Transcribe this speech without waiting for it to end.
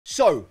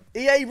So,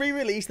 EA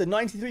re-released the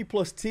 93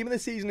 plus Team of the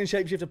Season and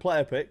Shapeshifter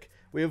player pick.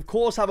 We of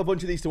course have a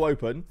bunch of these to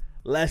open.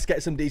 Let's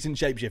get some decent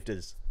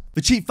Shapeshifters.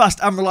 For cheap, fast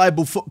and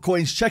reliable foot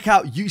coins, check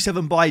out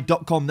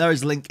u7buy.com. There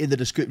is a link in the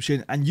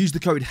description and use the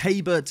code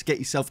HABER to get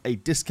yourself a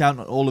discount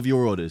on all of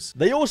your orders.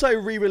 They also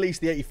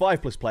re-released the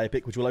 85 plus player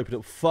pick, which we'll open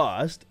up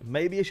first.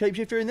 Maybe a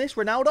Shapeshifter in this?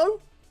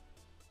 Ronaldo?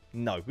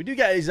 No, we do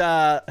get his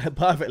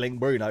perfect link,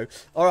 Bruno.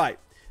 Alright.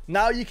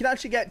 Now, you can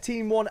actually get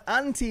Team 1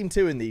 and Team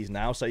 2 in these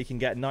now, so you can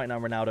get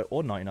 99 Ronaldo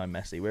or 99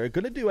 Messi. We're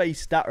going to do a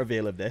stat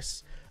reveal of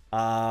this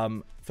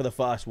for the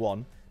first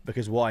one,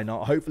 because why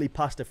not? Hopefully,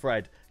 Pastor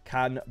Fred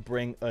can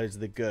bring us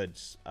the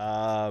goods.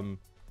 So,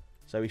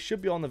 we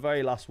should be on the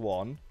very last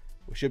one.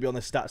 We should be on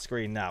the stat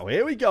screen now.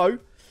 Here we go.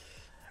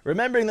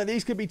 Remembering that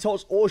these could be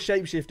Tots or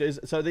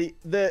Shapeshifters, so the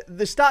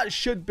stats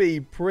should be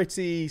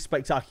pretty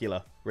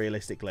spectacular,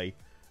 realistically.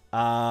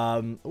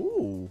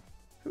 Ooh,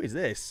 who is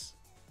this?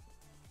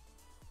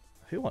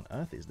 Who on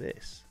earth is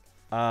this?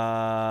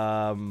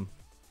 I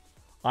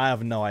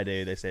have no idea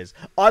who this is.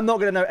 I'm not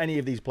going to know any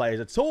of these players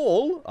at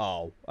all.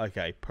 Oh,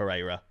 okay.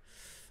 Pereira.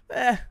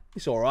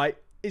 It's all right.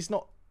 It's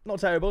not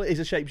terrible.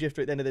 It's a shapeshifter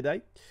at the end of the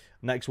day.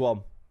 Next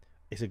one.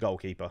 It's a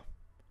goalkeeper.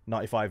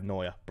 95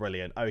 Neuer.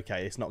 Brilliant.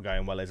 Okay, it's not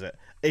going well, is it?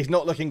 It's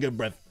not looking good,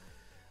 bruv.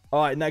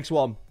 All right, next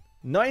one.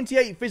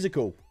 98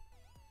 physical.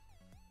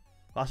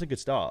 That's a good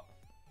start.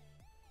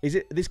 Is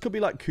it? This could be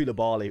like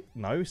Koulibaly.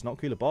 No, it's not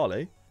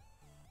Koulibaly.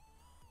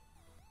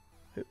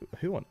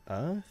 Who on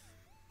earth?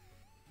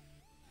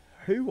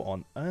 Who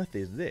on earth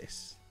is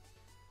this?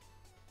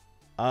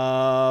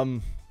 Oh.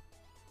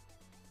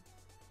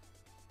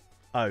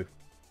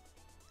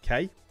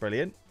 Okay,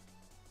 brilliant.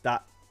 I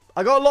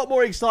got a lot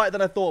more excited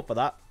than I thought for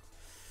that.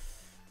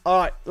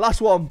 Alright,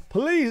 last one.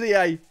 Please,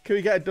 EA, can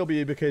we get a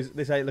W because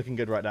this ain't looking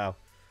good right now.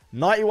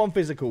 91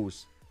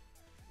 physicals.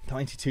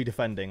 92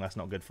 defending. That's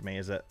not good for me,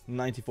 is it?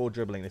 94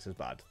 dribbling. This is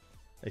bad.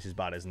 This is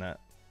bad, isn't it?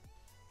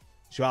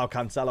 Joao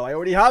Cancelo, I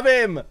already have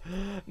him.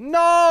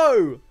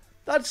 No!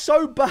 That's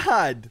so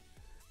bad.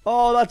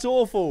 Oh, that's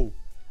awful.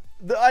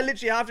 I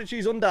literally have to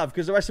choose Undav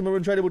because the rest of them are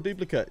untradeable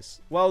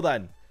duplicates. Well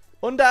then.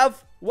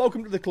 Undav,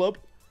 welcome to the club.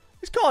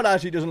 This card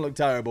actually doesn't look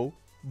terrible,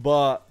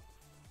 but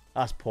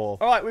that's poor.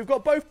 All right, we've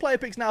got both player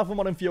picks now for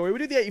Modern Fury. We'll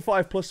do the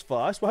 85 plus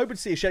first. We're hoping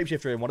to see a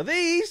Shapeshifter in one of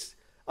these.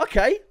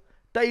 Okay.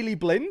 Daily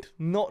Blind.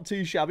 Not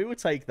too shabby. We'll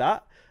take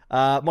that.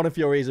 Modern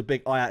Fury is a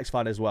big Ajax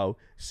fan as well.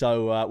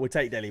 So we'll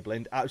take Daily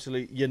Blind.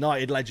 Absolute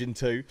United legend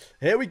too.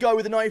 Here we go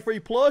with the 93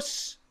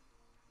 plus.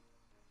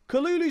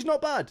 Kalulu's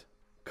not bad.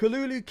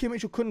 Kalulu,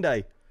 Kimmich or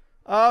Kunde.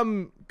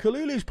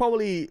 Kalulu's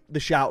probably the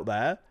shout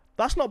there.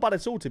 That's not bad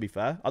at all, to be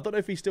fair. I don't know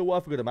if he's still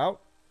worth a good amount.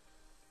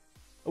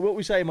 What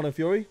we say, Modern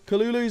Fury?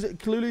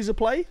 Kalulu's a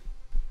play?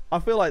 I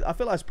feel like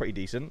that's pretty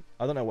decent.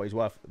 I don't know what he's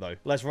worth though.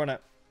 Let's run it.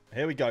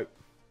 Here we go.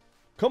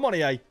 Come on,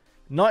 EA.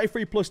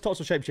 93 plus Tots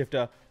or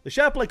Shapeshifter. The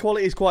share play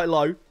quality is quite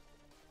low.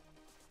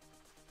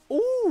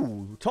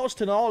 Ooh, Tots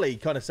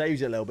Tonali kind of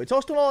saves it a little bit.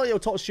 Tots Tonali or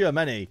Tots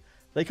Shermany,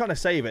 they kind of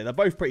save it. They're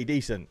both pretty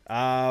decent.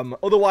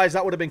 Otherwise,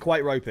 that would have been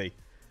quite ropey.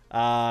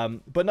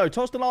 But no,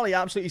 Tots Tonali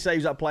absolutely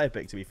saves that player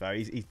pick, to be fair.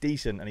 He's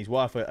decent and he's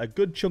worth a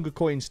good chunk of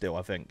coins still,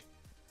 I think.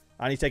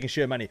 And he's taking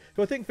Shermany,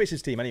 who I think fits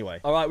his team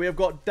anyway. All right, we have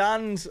got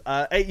Dan's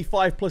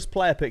 85 plus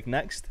player pick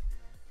next.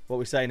 What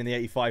we're saying in the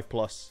 85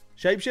 plus.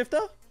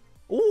 Shapeshifter?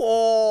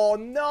 Oh,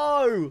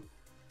 no.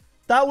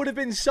 That would have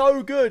been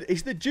so good.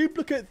 It's the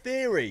duplicate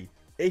theory.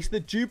 It's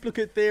the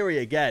duplicate theory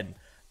again.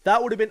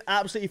 That would have been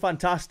absolutely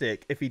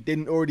fantastic if he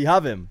didn't already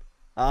have him.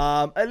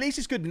 At least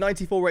it's good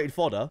 94 rated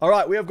fodder. All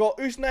right, we have got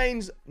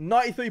Usnain's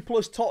 93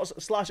 plus Tots /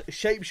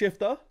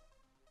 Shapeshifter.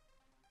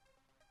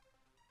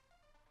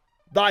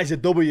 That is a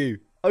W.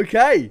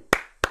 Okay.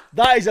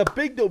 That is a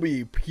big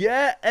W.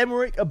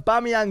 Pierre-Emerick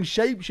Aubameyang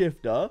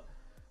Shapeshifter.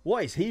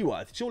 What is he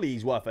worth? Surely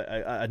he's worth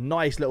a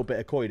nice little bit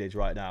of coinage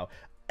right now.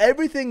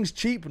 Everything's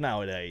cheap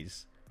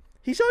nowadays.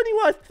 He's only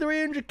worth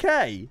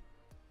 300k.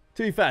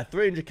 To be fair,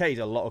 300k is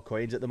a lot of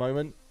coins at the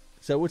moment.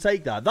 So we'll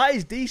take that. That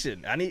is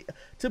decent. And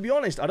to be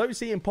honest, I don't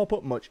see him pop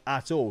up much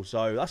at all.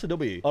 So that's a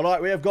W. All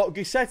right, we have got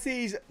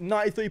Gusetti's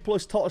 93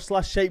 plus Tots /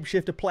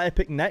 Shapeshifter player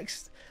pick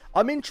next.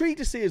 I'm intrigued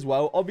to see as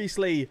well.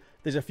 Obviously,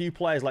 there's a few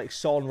players like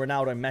Son,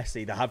 Ronaldo, and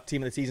Messi that have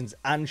Team of the Seasons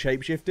and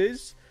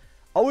Shapeshifters.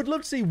 I would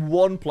love to see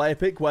one player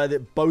pick where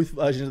both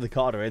versions of the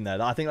card are in there.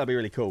 I think that'd be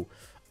really cool.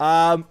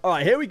 All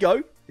right, here we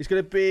go. It's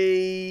going to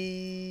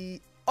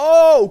be...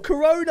 Oh,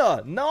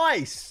 Corona.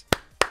 Nice.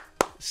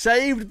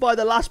 Saved by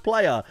the last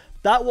player.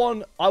 That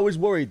one, I was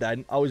worried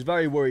then. I was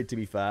very worried, to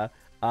be fair.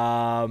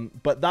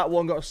 But that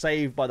one got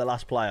saved by the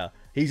last player.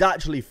 He's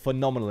actually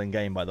phenomenal in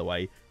game, by the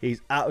way.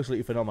 He's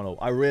absolutely phenomenal.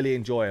 I really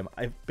enjoy him.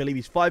 I believe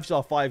he's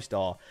 5-star,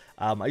 5-star.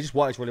 I just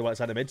works really well at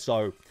centre mid,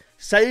 so...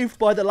 Saved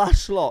by the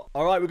last slot.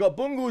 All right, we've got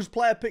Bungle's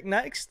player pick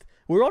next.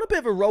 We're on a bit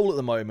of a roll at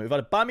the moment. We've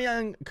had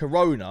Aubameyang,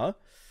 Corona.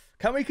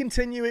 Can we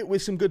continue it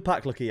with some good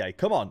pack luck, EA?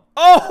 Come on.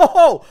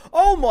 Oh!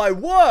 Oh, my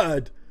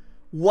word!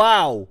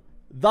 Wow.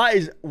 That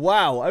is...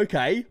 Wow,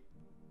 okay.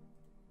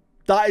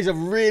 That is a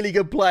really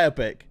good player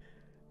pick.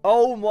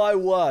 Oh, my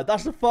word.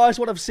 That's the first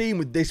one I've seen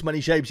with this many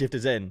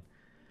Shapeshifters in.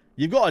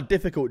 You've got a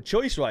difficult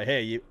choice right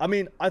here. I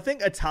mean, I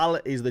think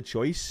Atal is the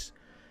choice.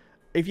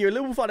 If you're a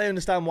Liverpool fan, I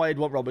understand why you'd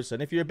want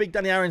Robertson. If you're a big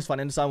Danny Aaron's fan,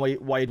 I understand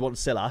why you'd want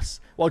Silas.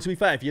 Well, to be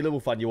fair, if you're a Liverpool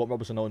fan, you want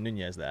Robertson or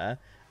Nunez there.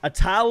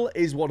 Atal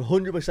is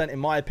 100%, in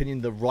my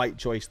opinion, the right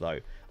choice, though.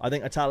 I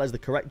think Atal is the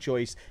correct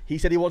choice. He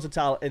said he wants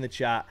Atal in the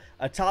chat.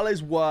 Atal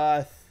is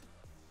worth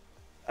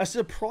a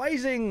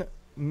surprising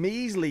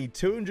measly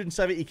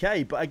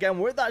 270k. But again,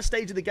 we're at that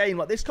stage of the game.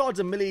 Like, this card's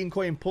a million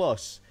coin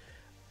plus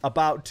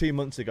about 2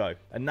 months ago.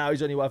 And now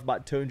he's only worth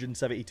about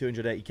 270,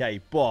 280k.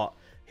 But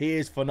he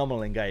is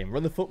phenomenal in game.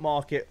 Run the Foot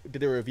Market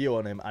did a review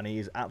on him, and he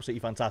is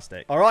absolutely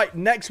fantastic. All right,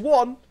 next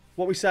one.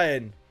 What are we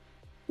saying?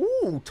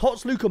 Ooh,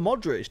 Tots Luka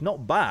Modric.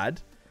 Not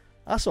bad.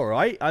 That's all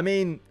right. I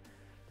mean,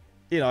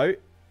 you know,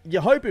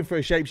 you're hoping for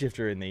a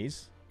shapeshifter in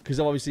these, because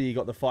obviously you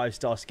got the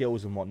 5-star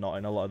skills and whatnot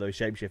in a lot of those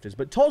shapeshifters.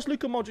 But Tots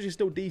Luka Modric is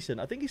still decent.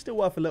 I think he's still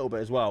worth a little bit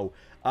as well.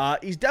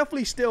 He's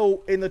definitely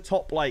still in the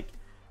top, like,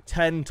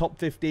 10, top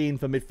 15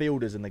 for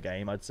midfielders in the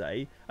game, I'd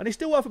say. And he's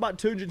still worth about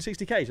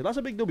 260k, so that's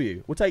a big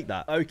W. We'll take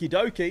that. Okie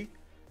dokie.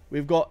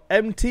 We've got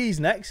MTs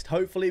next.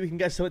 Hopefully we can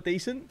get something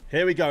decent.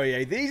 Here we go,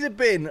 EA. These have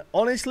been,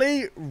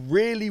 honestly,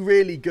 really,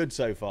 really good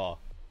so far.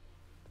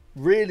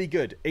 Really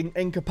good.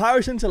 In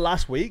comparison to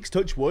last week's,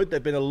 touch wood,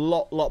 they've been a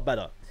lot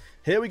better.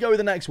 Here we go with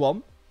the next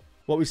one.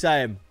 What are we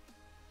saying?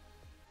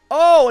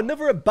 Oh,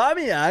 another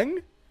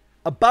Aubameyang.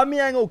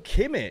 Aubameyang or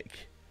Kimmich.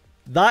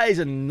 That is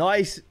a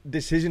nice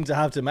decision to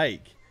have to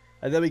make.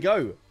 And there we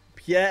go.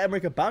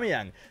 Pierre-Emerick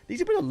Aubameyang. These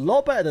have been a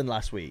lot better than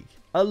last week.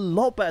 A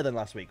lot better than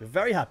last week. We're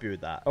very happy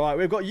with that. All right,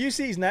 we've got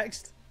UCs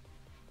next.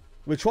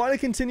 We're trying to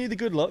continue the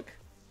good luck.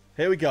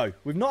 Here we go.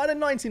 We've not had a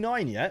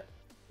 99 yet.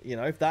 You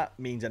know, if that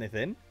means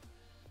anything.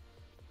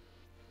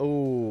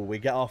 Oh, we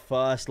get our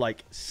first,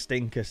 like,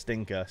 stinker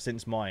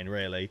since mine,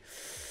 really.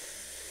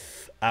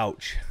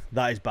 Ouch.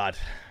 That is bad.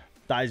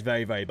 That is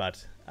very, very bad.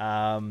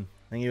 I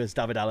think it was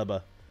David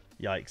Alaba.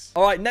 Yikes.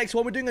 All right, next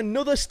one. We're doing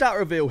another stat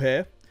reveal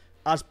here,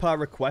 as per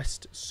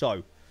request.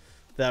 So,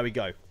 there we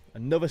go.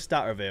 Another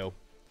stat reveal.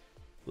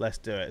 Let's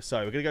do it. So,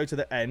 we're going to go to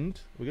the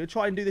end. We're going to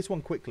try and do this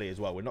one quickly as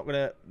well. We're not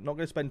going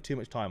to spend too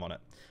much time on it.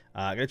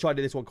 I'm going to try and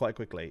do this one quite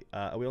quickly.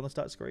 Are we on the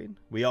stat screen?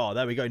 We are.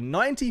 There we go.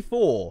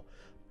 94.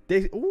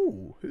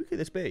 Ooh, who could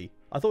this be?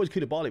 I thought it was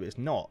Koulibaly, but it's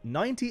not.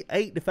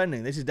 98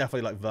 defending. This is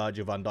definitely like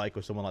Virgil van Dijk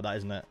or someone like that,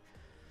 isn't it?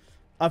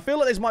 I feel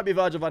like this might be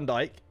Virgil van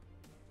Dijk.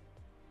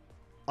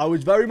 I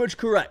was very much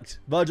correct.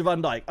 Virgil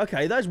van Dijk.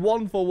 Okay, there's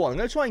 1 for 1. I'm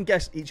going to try and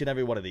guess each and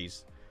every one of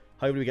these.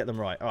 Hopefully we get them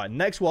right. All right,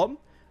 next one.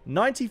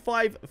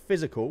 95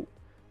 physical.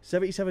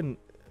 77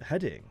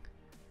 heading.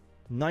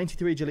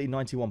 93 agility,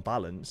 91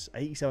 balance.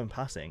 87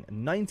 passing.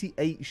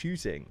 98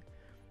 shooting.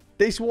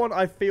 This one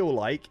I feel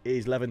like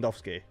is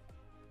Lewandowski.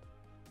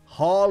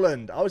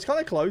 Haaland. I was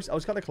kind of close.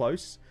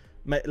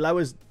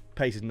 Lower's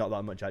pace is not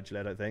that much,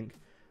 actually, I don't think.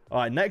 All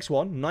right, next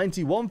one.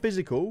 91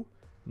 physical.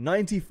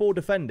 94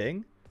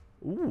 defending.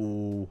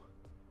 Ooh.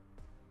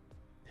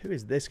 Who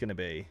is this going to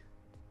be?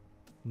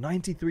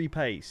 93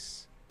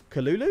 pace.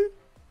 Kalulu?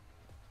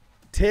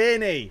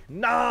 Tierney.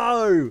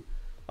 No!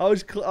 I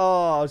was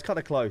kind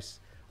of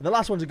close. And the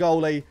last one's a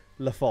goalie.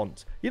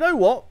 Lafont. You know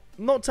what?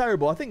 Not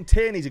terrible. I think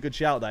Tierney's a good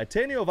shout there.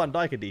 Tierney or Van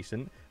Dijk are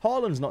decent.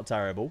 Haaland's not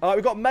terrible. All right,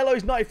 we've got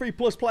Melo's 93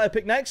 plus player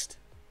pick next.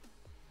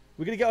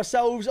 We're going to get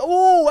ourselves...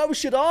 Oh, that was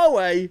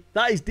Shadawe.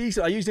 That is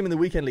decent. I used him in the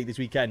weekend league this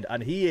weekend,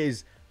 and he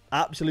is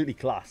absolutely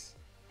class.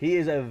 He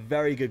is a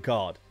very good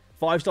card.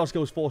 5-star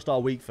skills, 4-star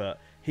weak foot.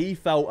 He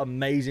felt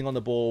amazing on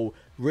the ball.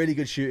 Really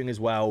good shooting as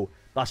well.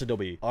 That's a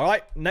W. All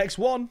right, next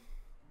one.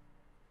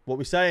 What are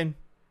we saying?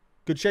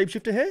 Good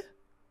shapeshifter here?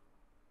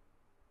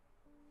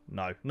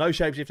 No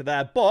shapeshifter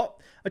there. But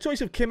a choice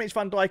of Kimmich,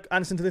 Van Dijk,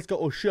 Anderson, Talisca,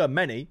 or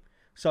Shermany.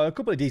 So a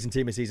couple of decent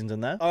team of seasons in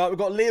there. All right, we've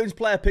got Liam's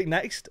player pick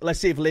next. Let's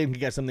see if Liam can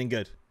get something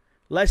good.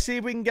 Let's see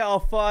if we can get our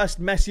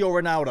first Messi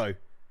or Ronaldo.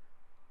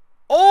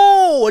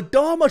 Oh,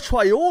 Adama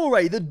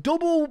Traore, the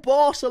double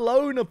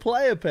Barcelona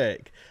player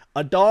pick.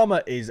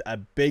 Adama is a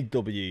big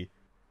W.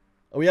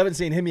 We haven't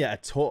seen him yet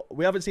at all.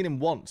 We haven't seen him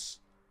once.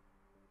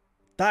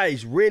 That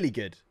is really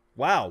good.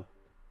 Wow.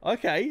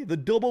 Okay, the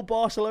double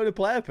Barcelona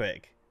player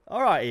pick.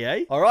 All right,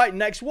 EA. All right,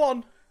 next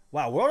one.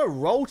 Wow, we're on a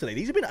roll today.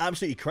 These have been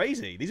absolutely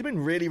crazy. These have been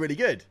really, really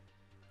good.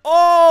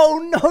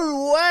 Oh,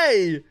 no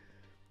way.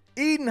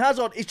 Eden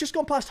Hazard. It's just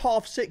gone past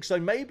half-6, so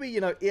maybe,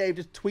 you know, EA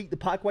just tweaked the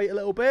pack weight a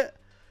little bit.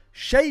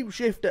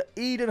 Shapeshifter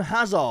Eden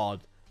Hazard.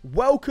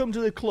 Welcome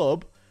to the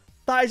club.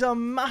 That is a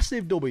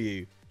massive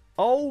W.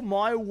 Oh,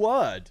 my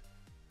word.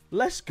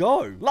 Let's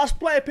go. Last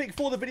player pick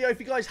for the video. If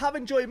you guys have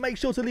enjoyed, make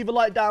sure to leave a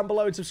like down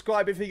below and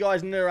subscribe if you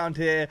guys are new around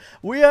here.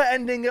 We are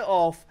ending it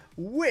off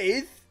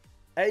with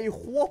a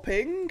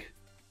whopping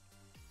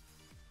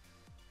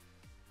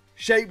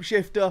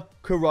Shapeshifter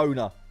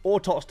Corona or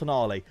Tots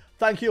Tonali.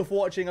 Thank you for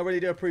watching. I really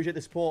do appreciate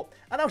the support.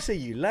 And I'll see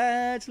you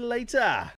lads later.